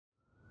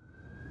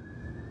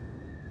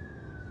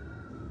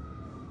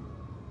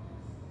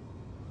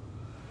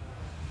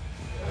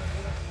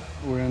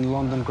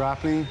London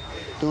grappling,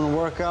 doing a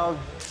workout,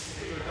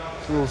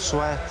 a little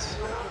sweat,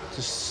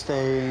 just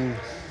staying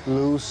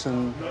loose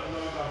and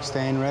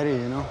staying ready,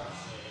 you know.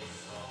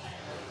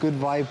 Good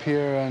vibe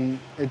here, and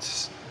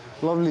it's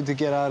lovely to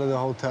get out of the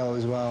hotel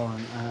as well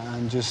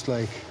and just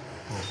like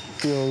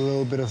feel a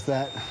little bit of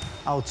that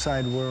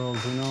outside world,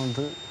 you know.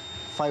 The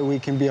fight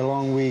week can be a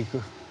long week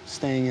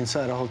staying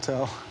inside a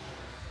hotel.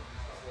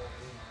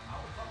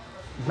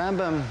 Bam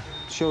Bam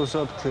shows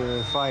up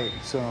to fight,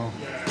 so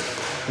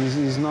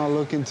he's not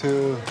looking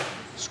to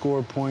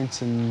score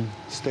points and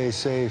stay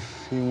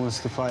safe. He wants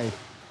to fight.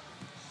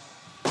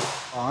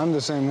 I'm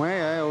the same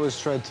way. I always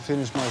try to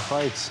finish my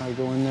fights. I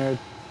go in there,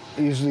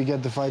 usually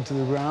get the fight to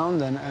the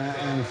ground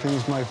and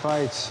finish my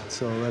fights.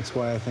 So that's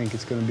why I think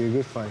it's going to be a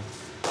good fight.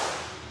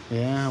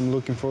 Yeah, I'm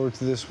looking forward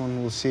to this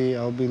one. We'll see.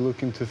 I'll be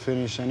looking to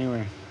finish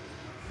anyway.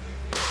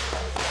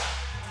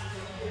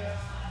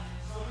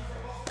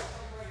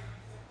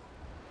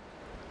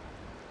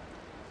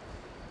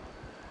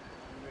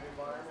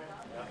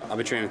 I've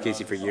been training with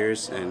Gaethje for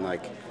years, and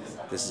like,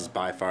 this is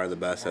by far the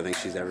best I think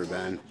she's ever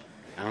been.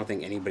 I don't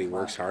think anybody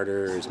works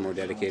harder or is more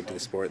dedicated to the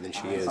sport than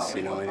she is,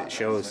 you know, and it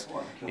shows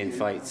in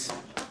fights.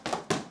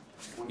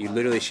 You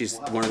literally, she's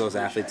one of those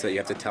athletes that you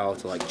have to tell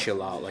to like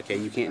chill out. Like, hey,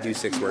 you can't do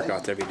 6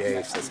 workouts every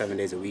day, 7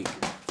 days a week.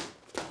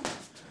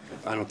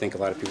 I don't think a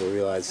lot of people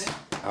realize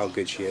how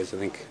good she is. I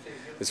think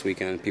this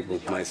weekend people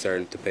might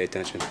start to pay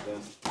attention.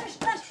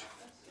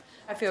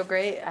 I feel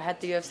great. I had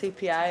the UFC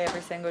PI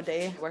every single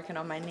day, working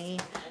on my knee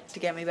to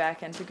get me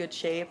back into good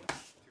shape.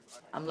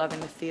 I'm loving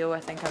the feel. I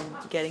think I'm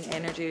getting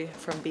energy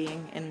from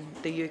being in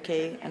the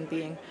UK and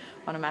being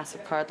on a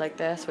massive card like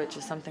this, which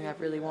is something I've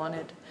really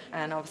wanted.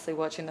 And obviously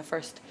watching the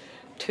first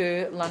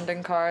 2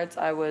 London cards,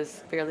 I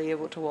was barely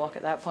able to walk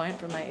at that point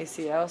from my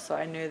ACL, so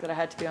I knew that I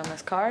had to be on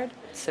this card.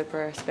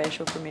 Super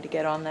special for me to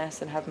get on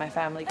this and have my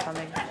family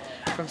coming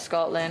from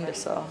Scotland,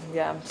 so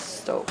yeah, I'm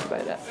stoked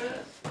about it.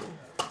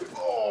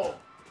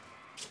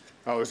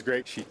 Oh, it was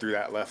great. She threw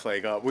that left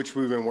leg up, which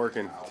we've been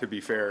working, to be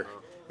fair,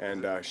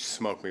 and she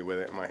smoked me with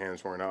it, and my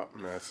hands weren't up,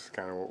 and that's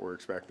kind of what we're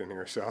expecting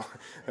here, so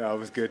that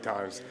was good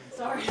times.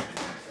 Sorry. Did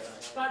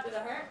it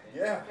hurt?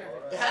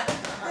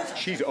 Yeah.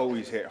 She's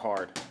always hit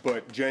hard,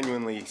 but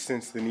genuinely,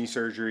 since the knee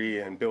surgery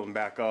and building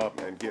back up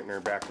and getting her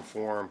back to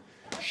form,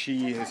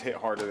 she has hit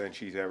harder than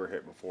she's ever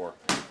hit before.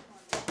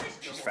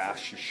 She's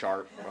fast, she's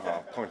sharp,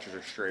 punches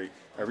are straight.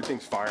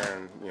 Everything's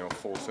firing, you know,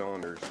 full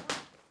cylinders.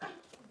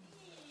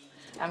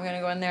 I'm going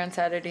to go in there on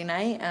Saturday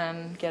night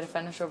and get a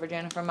finish over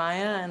Jennifer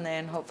Maia, and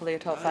then hopefully a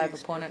top 5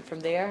 opponent from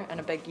there in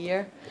a big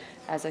year.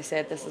 As I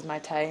said, this is my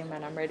time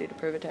and I'm ready to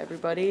prove it to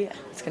everybody.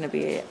 It's going to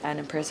be an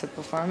impressive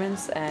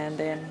performance, and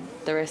then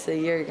the rest of the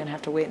year you're going to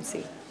have to wait and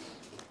see.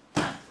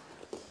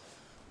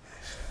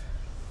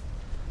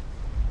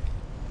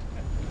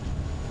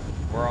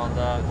 We're on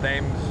the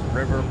Thames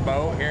River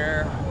boat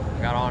here.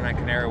 Got on at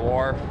Canary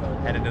Wharf,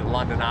 headed to the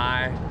London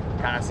Eye,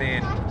 kind of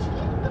seeing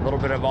a little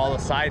bit of all the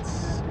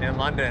sights in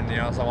London, you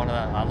know. So one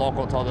of the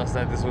local told us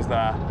that this was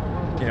the,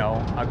 you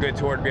know, a good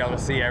tour to be able to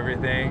see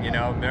everything. You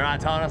know, they're not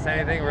telling us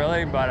anything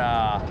really, but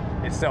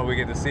it's still, we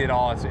get to see it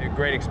all. It's a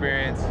great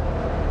experience.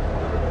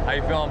 How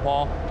you feeling,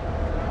 Paul?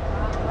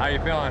 How you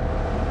feeling?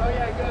 Oh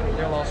yeah, good.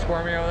 You a little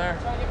squirmy over there?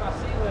 Trying to get my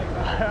sea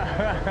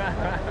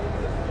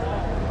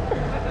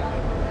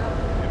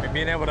leg.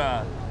 Being able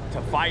to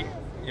fight,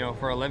 you know,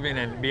 for a living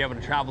and be able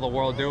to travel the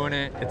world doing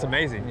it, it's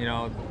amazing. You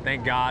know,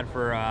 thank God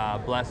for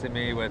blessing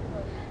me with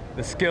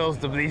the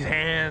skills of these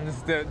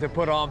hands to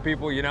put on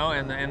people, you know,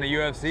 and the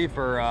UFC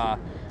for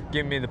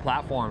giving me the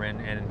platform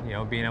and you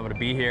know, being able to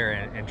be here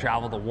and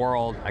travel the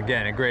world.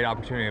 Again, a great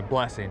opportunity, a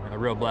blessing, a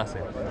real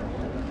blessing.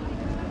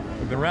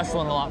 We've been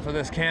wrestling a lot for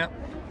this camp.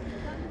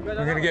 We're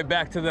gonna get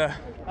back to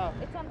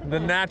the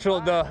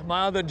natural,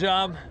 my other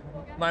job,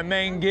 my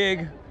main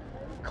gig,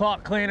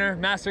 clock cleaner,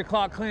 master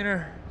clock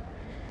cleaner.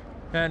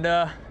 And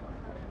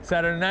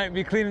Saturday night,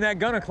 be cleaning that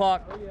Gunnar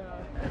clock.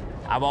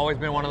 I've always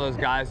been one of those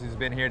guys who's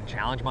been here to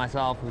challenge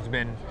myself, who's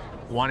been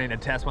wanting to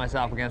test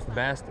myself against the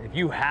best. If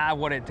you have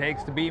what it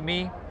takes to beat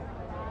me,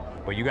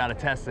 but you got to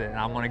test it, and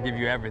I'm going to give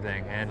you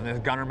everything. And this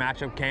Gunnar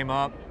matchup came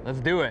up. Let's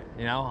do it.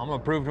 You know, I'm going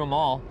to prove to them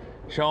all,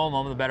 show them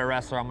I'm the better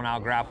wrestler. I'm going to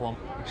out-grapple him,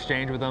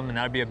 exchange with him, and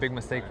that'd be a big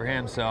mistake for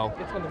him. So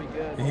It's going to be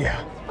good.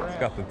 yeah, it's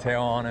got the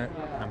tail on it.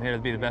 I'm here to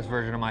be the best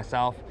version of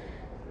myself,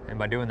 and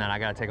by doing that, I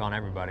got to take on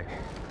everybody.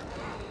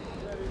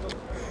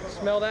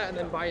 Smell that and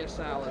then buy a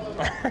salad.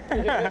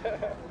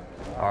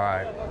 All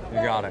right,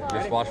 you got it.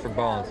 Just watch for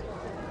bones.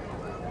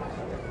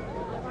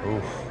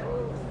 Oof,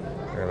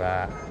 look at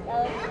that.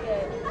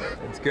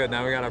 It's good.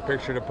 Now we got our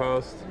picture to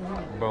post.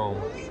 Boom.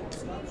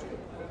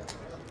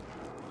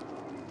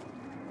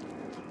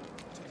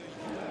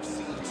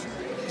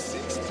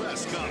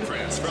 Press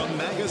conference from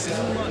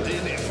Magazine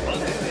London in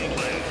London,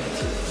 England.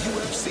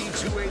 UFC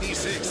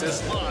 286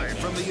 is live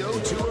from the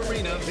O2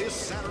 Arena this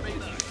Saturday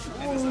night.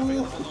 And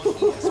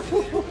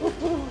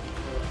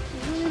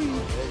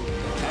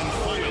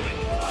finally,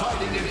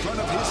 fighting in front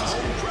of his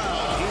home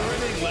crowd here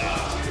in England,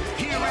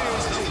 here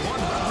is the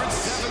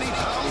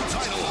 170-pound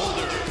title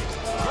holder,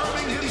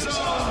 Birmingham's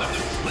own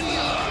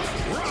Leon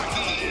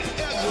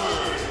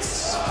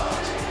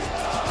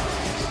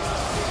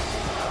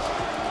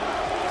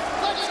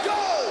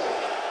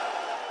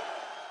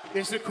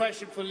This is a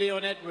question for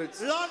Leon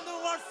Edwards. London,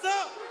 what's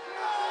up?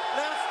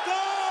 Let's go!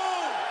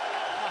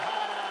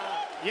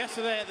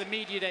 Yesterday at the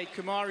media day,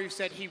 Kamaru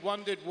said he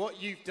wondered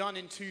what you've done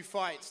in 2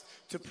 fights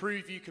to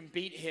prove you can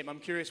beat him. I'm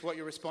curious what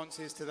your response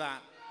is to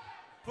that.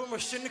 Put my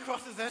shin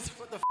across his head.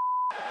 What the f?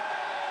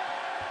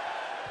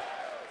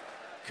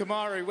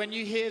 Kamaru, when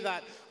you hear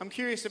that, I'm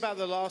curious about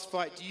the last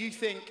fight. Do you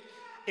think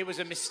it was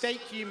a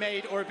mistake you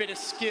made or a bit of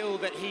skill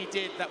that he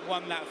did that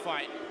won that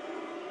fight?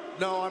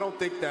 No, I don't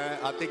think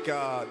that. I think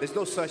there's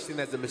no such thing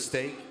as a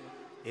mistake,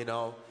 you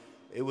know.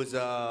 It was,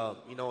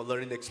 you know, a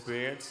learning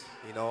experience,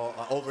 you know,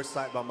 an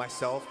oversight by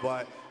myself,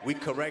 but we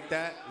correct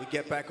that, we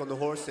get back on the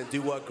horse and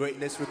do what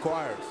greatness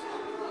requires.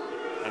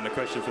 And the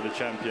question for the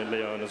champion,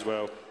 Leon, as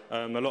well.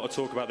 A lot of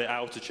talk about the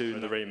altitude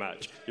in the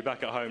rematch. You're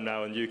back at home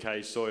now on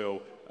UK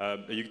soil.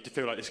 You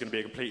feel like it's going to be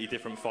a completely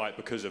different fight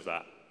because of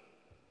that?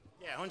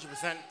 Yeah,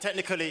 100%.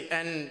 Technically,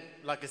 and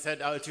like I said,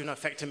 altitude not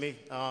affecting me.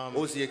 What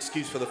was the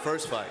excuse for the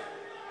first fight?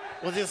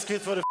 What was the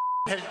excuse for the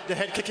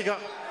head kicking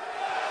up?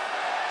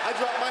 I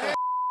dropped my head.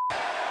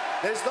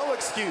 There's no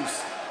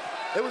excuse.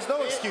 There was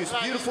no excuse.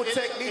 Beautiful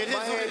technique.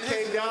 My hand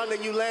came down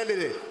and you landed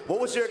it. What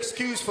was your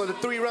excuse for the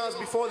 3 rounds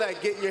before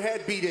that, getting your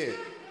head beat in?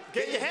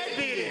 Get your head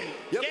beat in.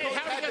 Your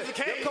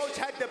coach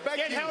had to back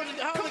you. Come on,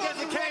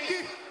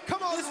 Rocky.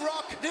 Come on,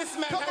 Rock. This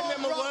man had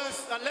them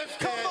worse. I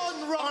left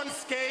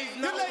unscathed.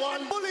 Not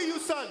one. Bully you,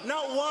 son.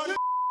 Not one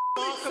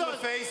mark on my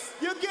face.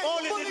 You're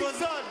getting bullied,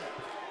 son.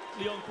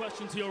 Leon,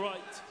 question to your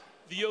right.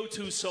 The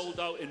O2 sold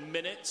out in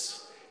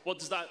minutes. What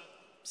does that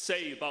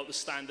say about the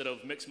standard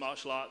of mixed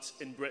martial arts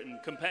in Britain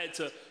compared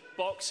to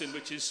boxing,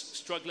 which is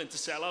struggling to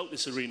sell out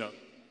this arena?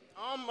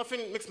 I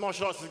think mixed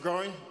martial arts is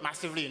growing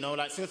massively, you know,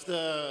 like since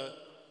the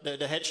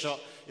headshot,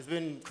 it's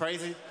been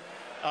crazy.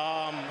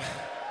 The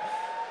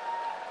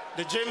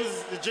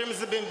gyms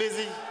have been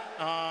busy.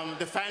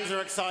 The fans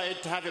are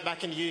excited to have it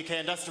back in the UK,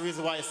 and that's the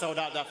reason why it sold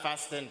out that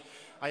fast. And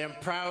I am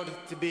proud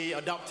to be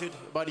adopted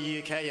by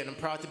the UK, and I'm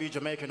proud to be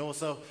Jamaican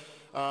also.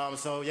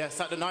 So yeah,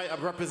 Saturday night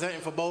I'm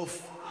representing for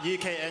both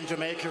UK and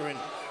Jamaica, and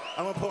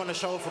I'm gonna put on a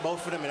show for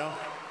both of them, you know.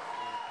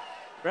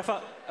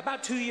 Rafa,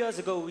 about 2 years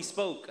ago we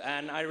spoke,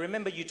 and I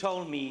remember you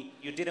told me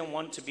you didn't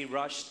want to be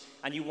rushed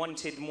and you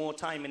wanted more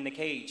time in the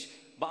cage.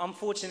 But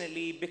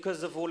unfortunately,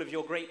 because of all of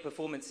your great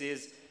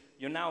performances,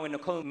 you're now in a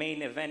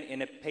co-main event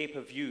in a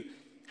pay-per-view.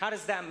 How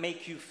does that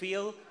make you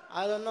feel?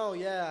 I don't know,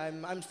 yeah,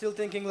 I'm still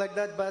thinking like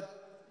that, but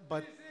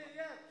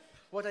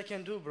what I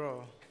can do,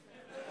 bro?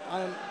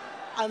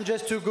 I'm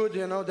just too good,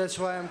 you know, that's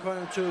why I'm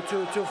going too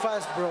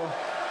fast, bro.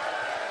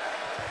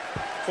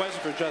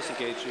 Question for Justin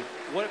Gaethje.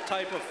 What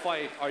type of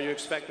fight are you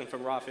expecting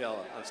from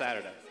Rafael on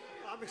Saturday?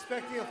 I'm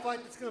expecting a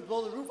fight that's going to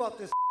blow the roof off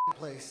this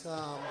place.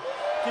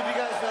 Give you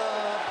guys,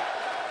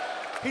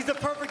 he's the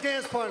perfect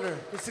dance partner.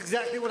 It's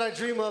exactly what I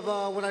dream of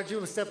when I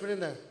dream of stepping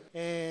in there.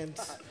 And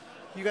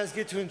you guys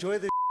get to enjoy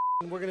this,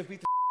 and we're going to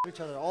beat the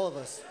each other, all of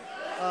us.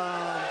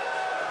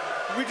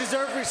 We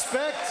deserve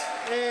respect,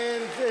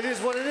 and it is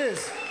what it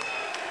is.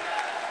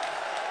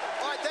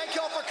 All right, thank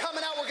you all for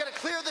coming out. We're going to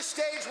clear the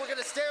stage. We're going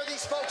to stare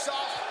these folks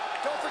off.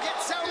 Don't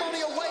forget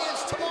ceremonial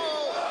weigh-ins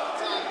tomorrow.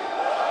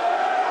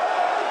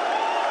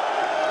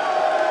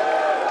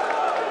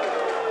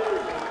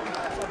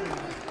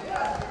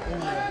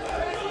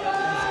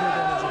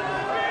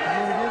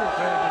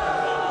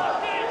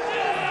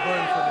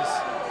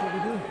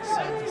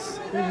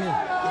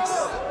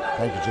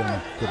 Thank you,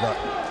 gentlemen. Good luck.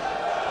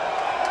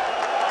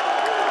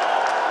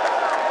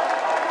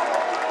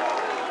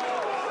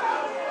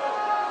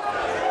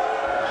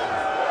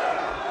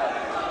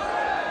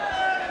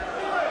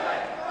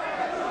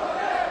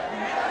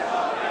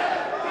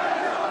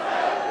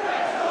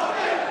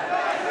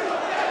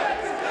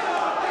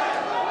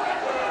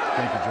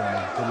 Thank you,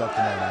 gentlemen. Good luck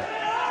tomorrow night.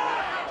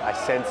 I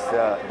sense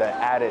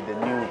the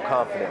new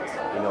confidence.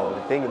 You know,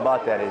 the thing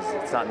about that is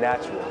it's not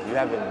natural. You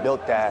haven't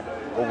built that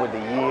over the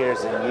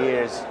years and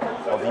years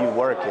of you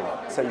working.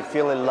 So you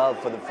feel in love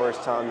for the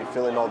first time, you're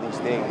feeling all these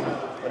things,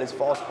 but it's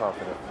false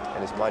confidence.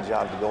 And it's my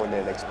job to go in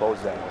there and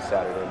expose that on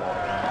Saturday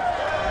night.